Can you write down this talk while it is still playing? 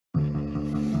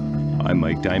I'm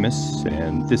Mike Dimas,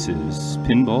 and this is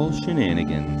Pinball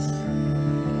Shenanigans.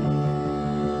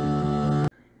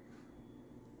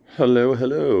 Hello,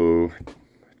 hello.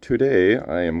 Today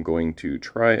I am going to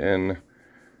try and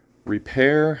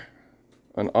repair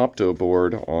an Opto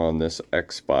board on this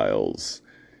X-Files.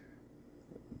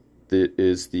 It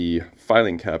is the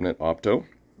filing cabinet Opto.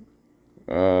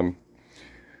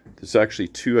 There's actually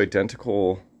two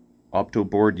identical Opto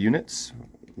board units.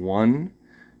 One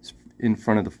is in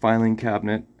front of the filing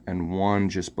cabinet and one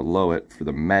just below it for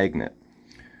the magnet.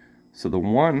 So the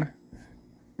one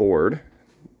board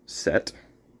set,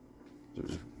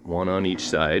 there's one on each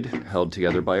side, held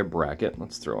together by a bracket.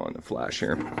 Let's throw on the flash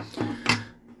here.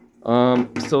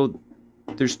 So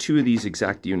there's two of these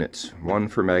exact units, one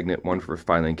for magnet, one for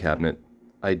filing cabinet.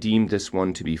 I deemed this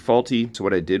one to be faulty, so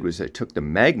what I did was I took the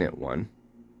magnet one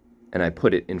and I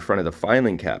put it in front of the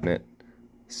filing cabinet,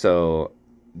 so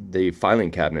the filing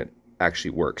cabinet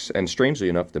actually works. And strangely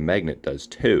enough, the magnet does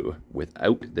too,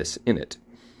 without this in it.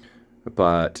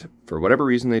 But for whatever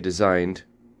reason, they designed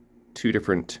two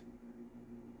different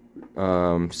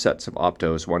sets of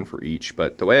Optos, one for each.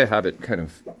 But the way I have it kind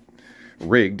of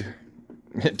rigged,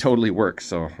 it totally works,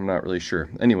 so I'm not really sure.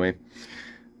 Anyway,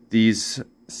 these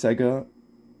Sega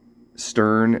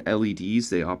Stern LEDs,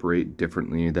 they operate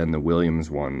differently than the Williams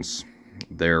ones.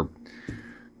 They're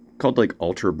called like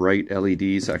ultra bright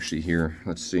LEDs. Actually here,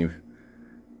 let's see,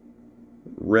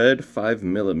 red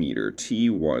 5mm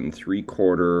T1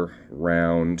 3/4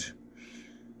 round.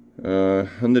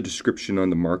 On the description on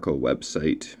the Marco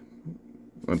website,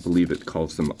 I believe it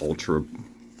calls them ultra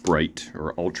bright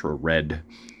or ultra red,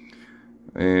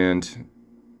 and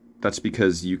that's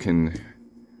because you can,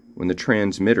 when the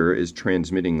transmitter is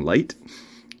transmitting light,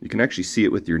 you can actually see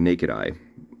it with your naked eye,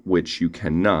 which you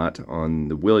cannot on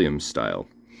the Williams style.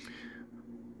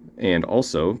 And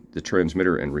also, the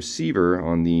transmitter and receiver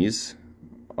on these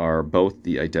are both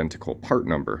the identical part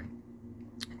number.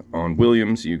 On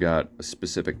Williams, you got a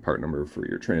specific part number for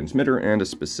your transmitter and a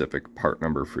specific part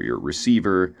number for your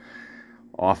receiver.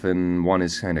 Often one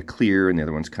is kind of clear and the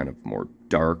other one's kind of more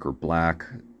dark or black,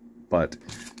 but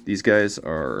these guys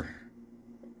are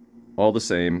all the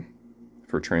same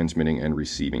for transmitting and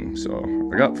receiving. So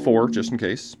I got four just in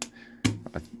case.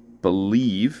 I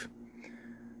believe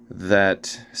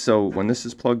that, so when this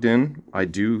is plugged in, I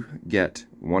do get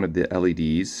one of the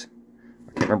LEDs,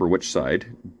 I can't remember which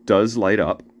side, does light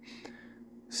up.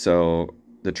 So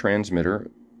the transmitter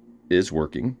is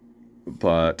working,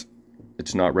 but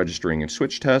it's not registering in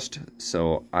switch test.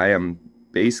 So I am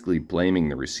basically blaming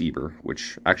the receiver,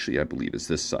 which actually I believe is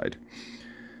this side.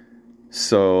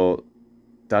 So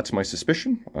that's my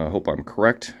suspicion. I hope I'm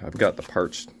correct. I've got the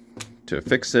parts to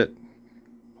fix it,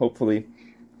 hopefully.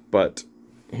 But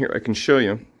here I can show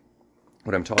you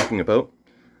what I'm talking about.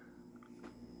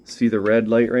 See the red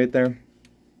light right there?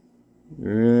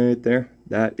 Right there.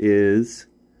 That is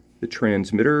the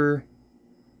transmitter,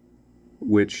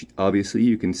 which obviously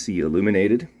you can see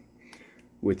illuminated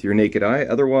with your naked eye.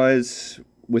 Otherwise,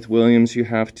 with Williams, you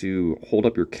have to hold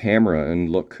up your camera and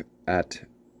look at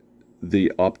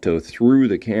the Opto through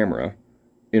the camera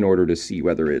in order to see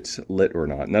whether it's lit or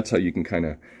not. And that's how you can kind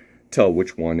of tell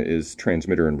which one is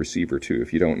transmitter and receiver too,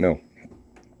 if you don't know.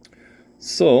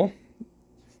 So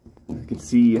you can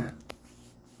see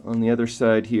on the other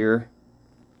side here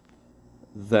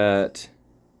that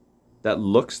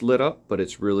looks lit up, but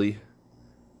it's really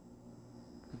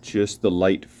just the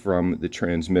light from the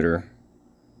transmitter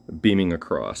beaming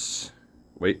across.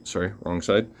 Wait, sorry, wrong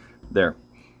side. There.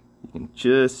 You can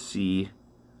just see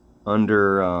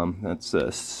under, that's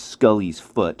Scully's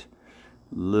foot,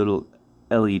 little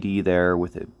LED there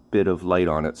with a bit of light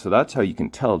on it. So that's how you can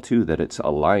tell too that it's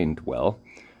aligned well,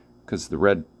 because the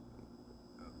red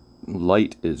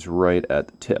light is right at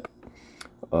the tip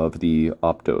of the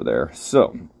Opto there.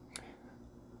 So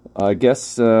I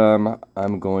guess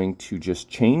I'm going to just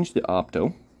change the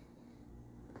Opto.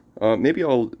 Maybe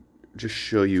I'll just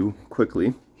show you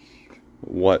quickly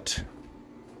what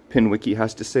PinWiki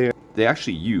has to say. They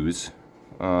actually use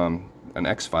an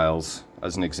X-Files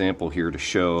as an example here to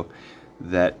show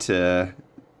that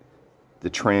the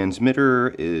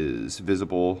transmitter is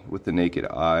visible with the naked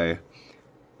eye,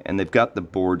 and they've got the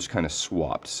boards kind of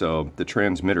swapped. So the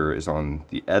transmitter is on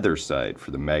the other side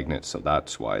for the magnet, so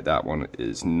that's why that one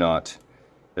is not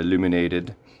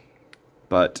illuminated.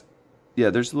 But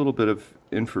yeah, there's a little bit of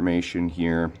information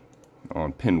here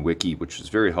on PinWiki, which is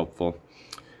very helpful.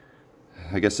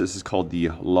 I guess this is called the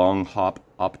Long Hop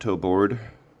Opto board.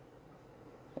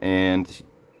 And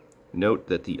note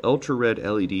that the ultra red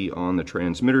LED on the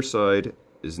transmitter side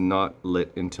is not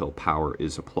lit until power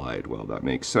is applied. Well, that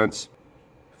makes sense.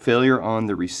 Failure on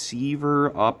the receiver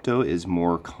Opto is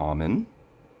more common.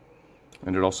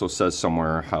 And it also says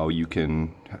somewhere how you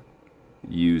can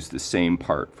use the same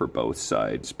part for both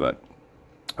sides, but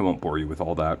I won't bore you with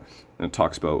all that. And it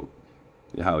talks about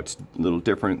how it's a little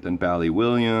different than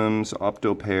Bally-Williams,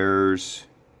 Opto pairs.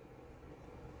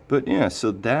 But yeah,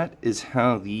 so that is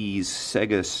how these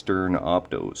Sega Stern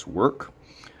Optos work.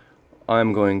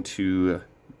 I'm going to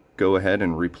go ahead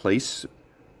and replace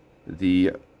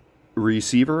the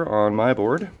receiver on my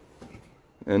board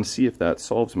and see if that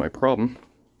solves my problem.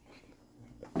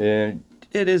 And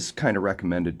it is kind of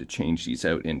recommended to change these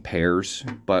out in pairs,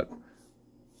 but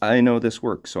I know this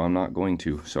works, so I'm not going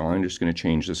to. So I'm just going to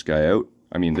change this guy out,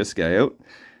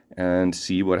 and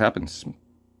see what happens.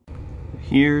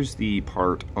 Here's the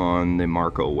part on the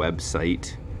Marco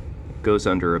website. It goes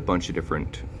under a bunch of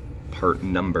different part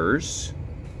numbers.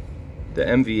 The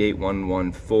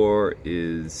MV8114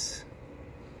 is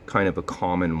kind of a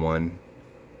common one.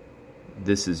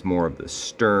 This is more of the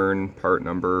Stern part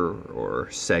number, or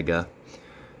Sega.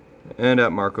 And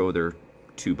at Marco they're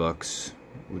 $2,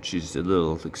 which is a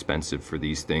little expensive for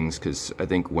these things, because I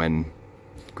think when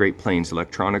Great Plains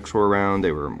Electronics were around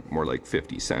they were more like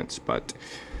 50 cents, but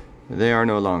they are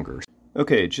no longer.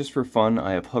 Okay, just for fun,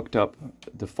 I have hooked up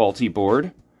the faulty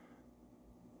board,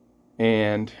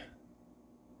 and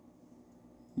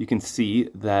you can see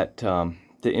that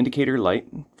the indicator light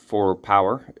for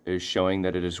power is showing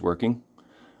that it is working,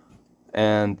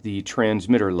 and the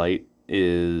transmitter light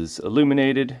is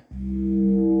illuminated,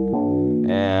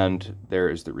 and there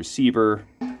is the receiver.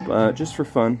 But just for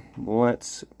fun,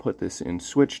 let's put this in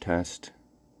switch test,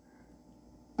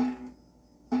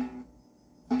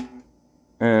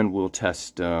 and we'll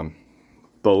test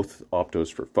both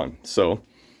Optos for fun. So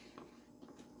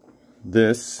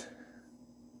this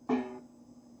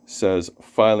says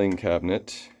filing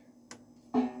cabinet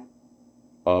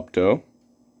Opto.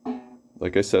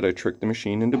 Like I said, I tricked the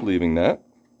machine into believing that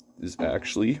is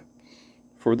actually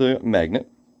for the magnet.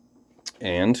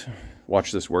 And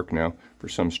watch this work now for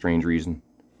some strange reason.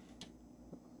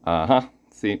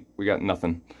 See, we got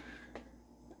nothing.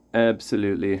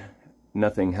 Absolutely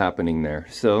nothing happening there.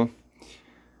 So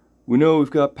we know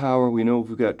we've got power, we know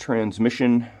we've got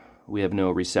transmission, we have no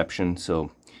reception. So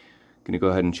I'm gonna go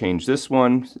ahead and change this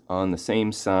one on the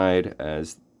same side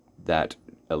as that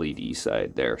LED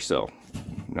side there. So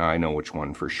now I know which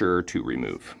one for sure to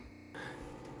remove.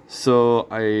 So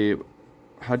I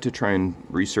had to try and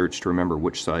research to remember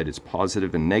which side is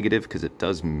positive and negative, because it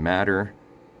does matter.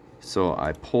 So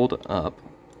I pulled up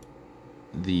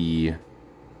the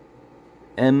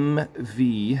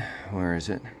MV, where is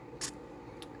it?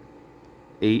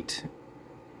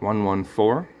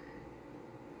 8114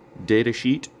 data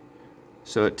sheet.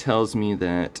 So it tells me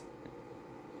that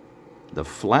the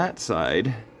flat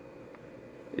side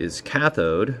is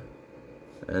cathode,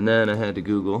 and then I had to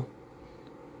Google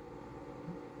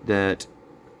that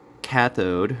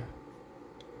cathode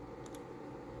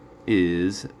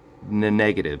is the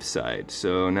negative side.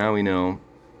 So now we know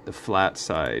the flat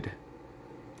side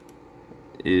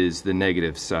is the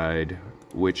negative side,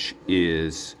 which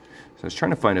is, so I was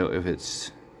trying to find out if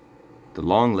it's the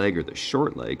long leg or the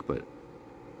short leg, but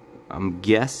I'm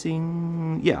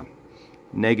guessing, yeah,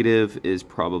 negative is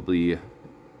probably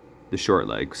the short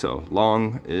leg, so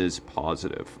long is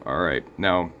positive. All right,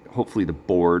 now hopefully the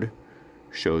board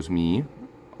shows me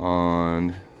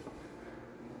on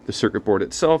the circuit board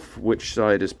itself which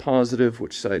side is positive,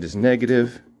 which side is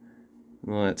negative.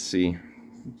 Let's see.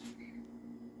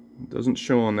 It doesn't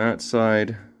show on that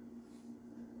side.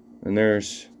 And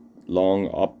there's long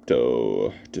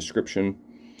Opto description.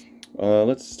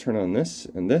 Let's turn on this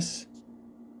and this.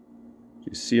 Do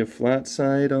you see a flat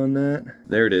side on that?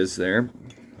 There it is there.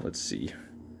 Let's see.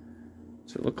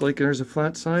 Does it look like there's a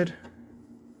flat side?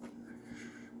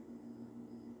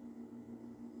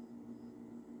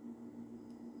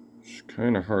 It's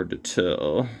kind of hard to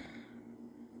tell.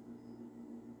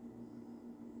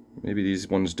 Maybe these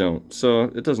ones don't. So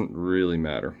it doesn't really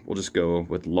matter. We'll just go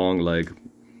with long leg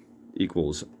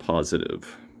equals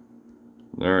positive.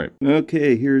 Alright.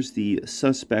 Okay, here's the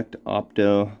suspect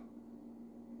Opto.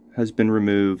 Has been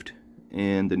removed,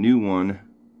 and the new one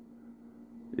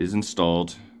is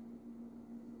installed.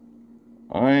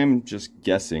 I'm just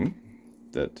guessing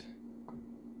that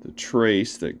the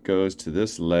trace that goes to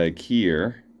this leg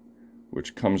here,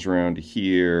 which comes around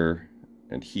here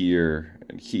and here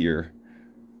and here,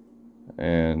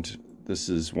 and this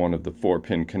is one of the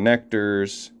 4-pin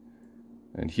connectors,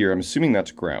 and here I'm assuming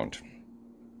that's ground.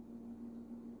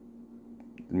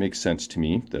 It makes sense to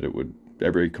me that it would,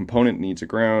 every component needs a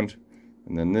ground,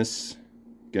 and then this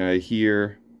guy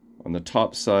here on the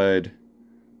top side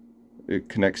it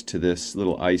connects to this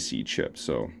little IC chip.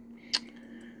 So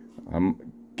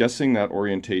I'm guessing that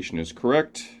orientation is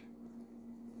correct.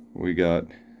 We got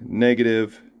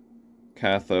negative,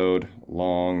 cathode,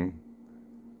 long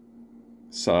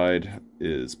side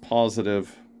is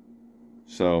positive.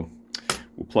 So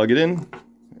we'll plug it in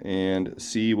and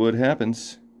see what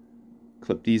happens.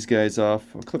 Clip these guys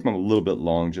off. I'll clip them a little bit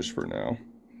long just for now,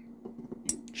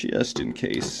 just in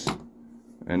case.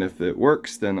 And if it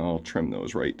works, then I'll trim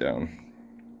those right down.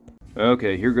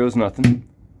 Okay, here goes nothing.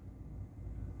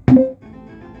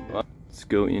 Let's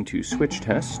go into switch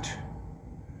test.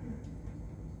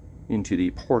 Into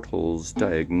the Portals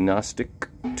diagnostic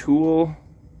tool.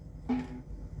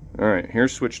 Alright,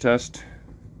 here's switch test.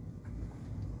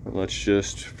 Let's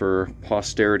just, for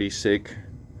posterity's sake,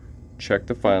 check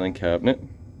the filing cabinet.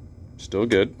 Still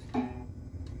good.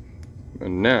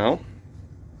 And now,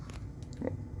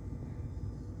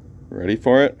 ready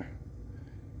for it?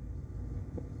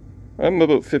 I'm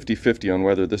about 50-50 on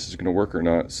whether this is going to work or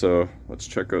not, so let's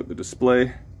check out the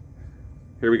display.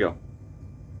 Here we go.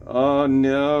 Oh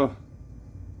no,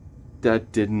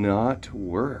 that did not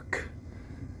work.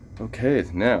 Okay,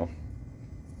 now,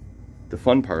 the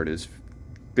fun part is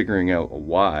figuring out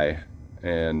why,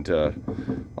 and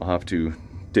I'll have to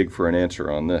dig for an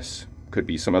answer on this. Could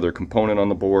be some other component on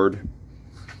the board.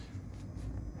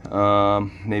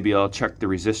 Maybe I'll check the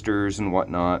resistors and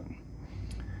whatnot.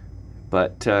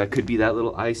 But could be that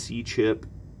little IC chip,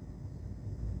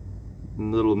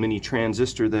 little mini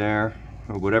transistor there,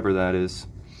 or whatever that is.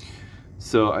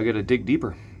 So I gotta dig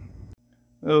deeper.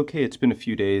 Okay, it's been a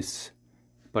few days,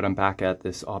 but I'm back at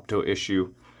this Opto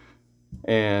issue.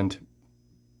 And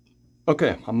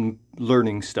okay, I'm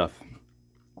learning stuff.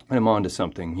 I'm on to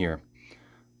something here.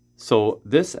 So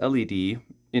this LED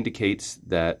indicates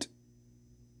that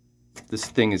this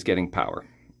thing is getting power.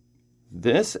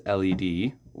 This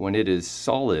LED, when it is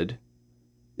solid,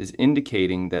 is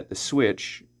indicating that the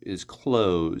switch is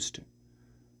closed.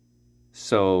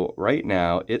 So right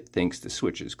now it thinks the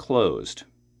switch is closed.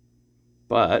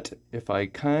 But if I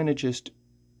kind of just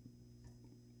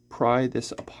pry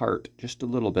this apart just a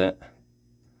little bit,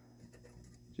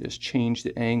 just change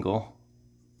the angle.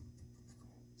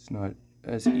 It's not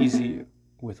as easy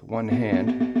with one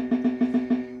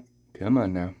hand. Come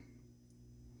on now.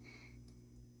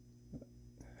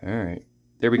 Alright,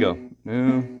 there we go.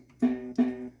 No.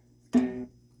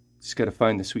 Just gotta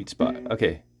find the sweet spot.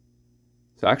 Okay.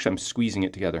 So actually I'm squeezing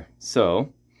it together.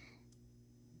 So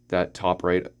that top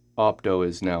right Opto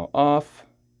is now off.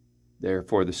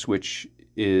 Therefore the switch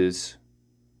is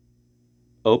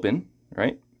open,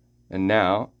 right? And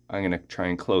now I'm gonna try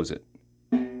and close it.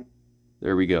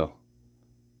 There we go.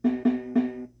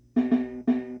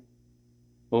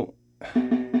 Oh.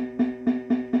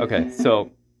 Okay,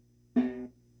 so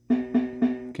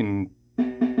can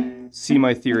see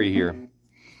my theory here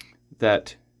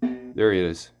that there it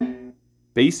is.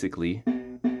 Basically,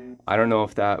 I don't know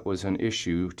if that was an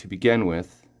issue to begin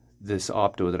with, this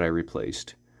Opto that I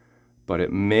replaced, but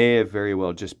it may have very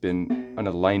well just been an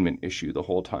alignment issue the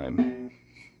whole time.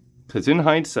 Because in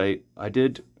hindsight, I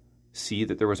did see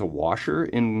that there was a washer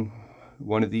in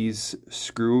one of these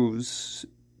screws,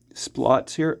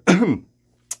 splots here.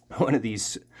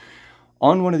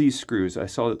 On one of these screws, I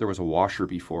saw that there was a washer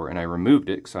before, and I removed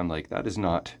it because I'm like, that is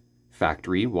not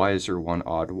factory. Why is there one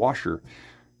odd washer?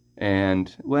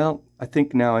 And, well, I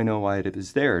think now I know why it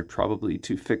is there, probably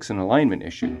to fix an alignment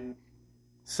issue.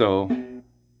 So,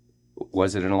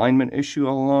 was it an alignment issue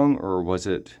all along, or was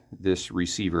it this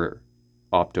receiver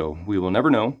Opto? We will never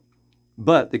know.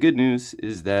 But the good news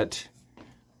is that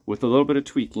with a little bit of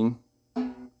tweaking,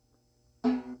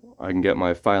 I can get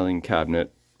my filing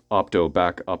cabinet Opto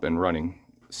back up and running.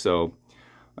 So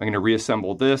I'm going to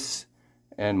reassemble this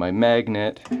and my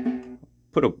magnet,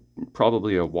 put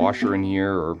probably a washer in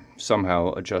here, or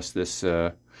somehow adjust this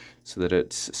so that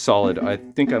it's solid. I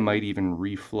think I might even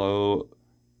reflow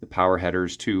the power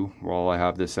headers too while I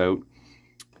have this out.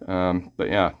 But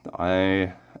yeah,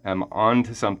 I am on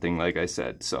to something, like I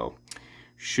said, so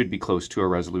should be close to a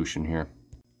resolution here.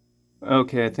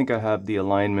 Okay, I think I have the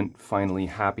alignment finally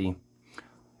happy.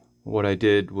 What I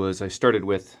did was I started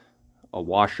with a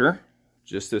washer,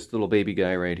 just this little baby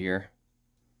guy right here,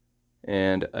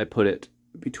 and I put it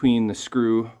between the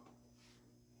screw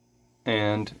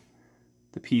and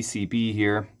the PCB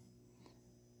here.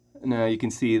 Now you can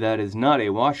see that is not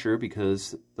a washer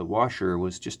because the washer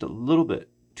was just a little bit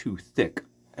too thick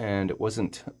and it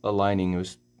wasn't aligning. It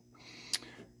was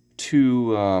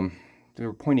too, they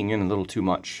were pointing in a little too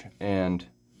much, and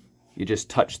you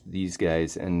just touched these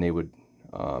guys and they would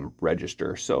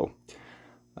register. So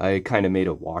I kind of made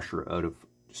a washer out of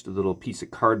just a little piece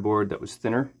of cardboard that was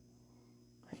thinner.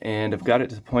 And I've got it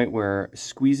to the point where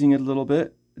squeezing it a little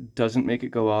bit doesn't make it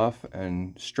go off,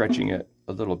 and stretching it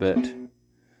a little bit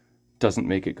doesn't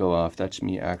make it go off. That's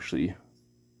me actually,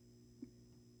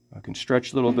 I can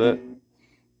stretch a little bit.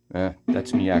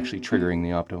 That's me actually triggering the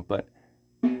Opto. But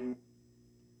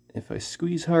if I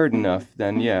squeeze hard enough,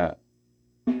 then yeah.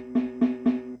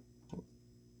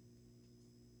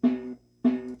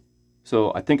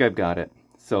 So I think I've got it.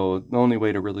 So the only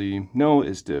way to really know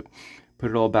is to put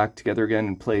it all back together again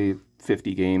and play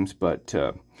 50 games, but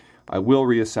I will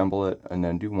reassemble it and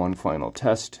then do one final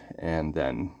test, and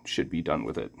then should be done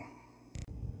with it.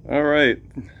 All right,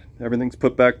 everything's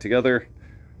put back together.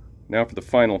 Now for the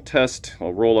final test,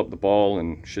 I'll roll up the ball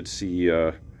and should see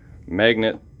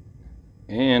magnet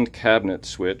and cabinet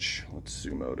switch. Let's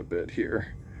zoom out a bit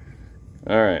here.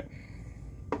 All right.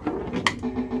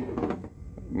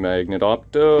 Magnet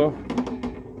Opto,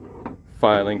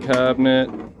 filing cabinet.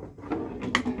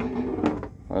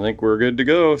 I think we're good to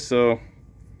go. So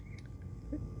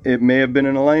it may have been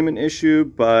an alignment issue,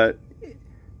 but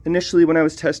initially when I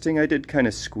was testing, I did kind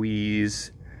of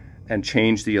squeeze and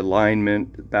change the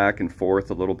alignment back and forth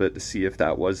a little bit to see if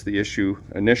that was the issue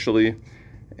initially,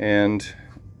 and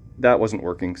that wasn't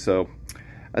working. So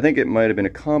I think it might have been a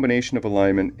combination of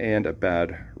alignment and a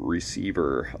bad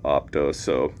receiver Opto.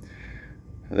 So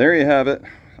there you have it.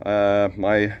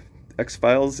 My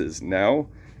X-Files is now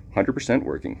 100%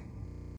 working.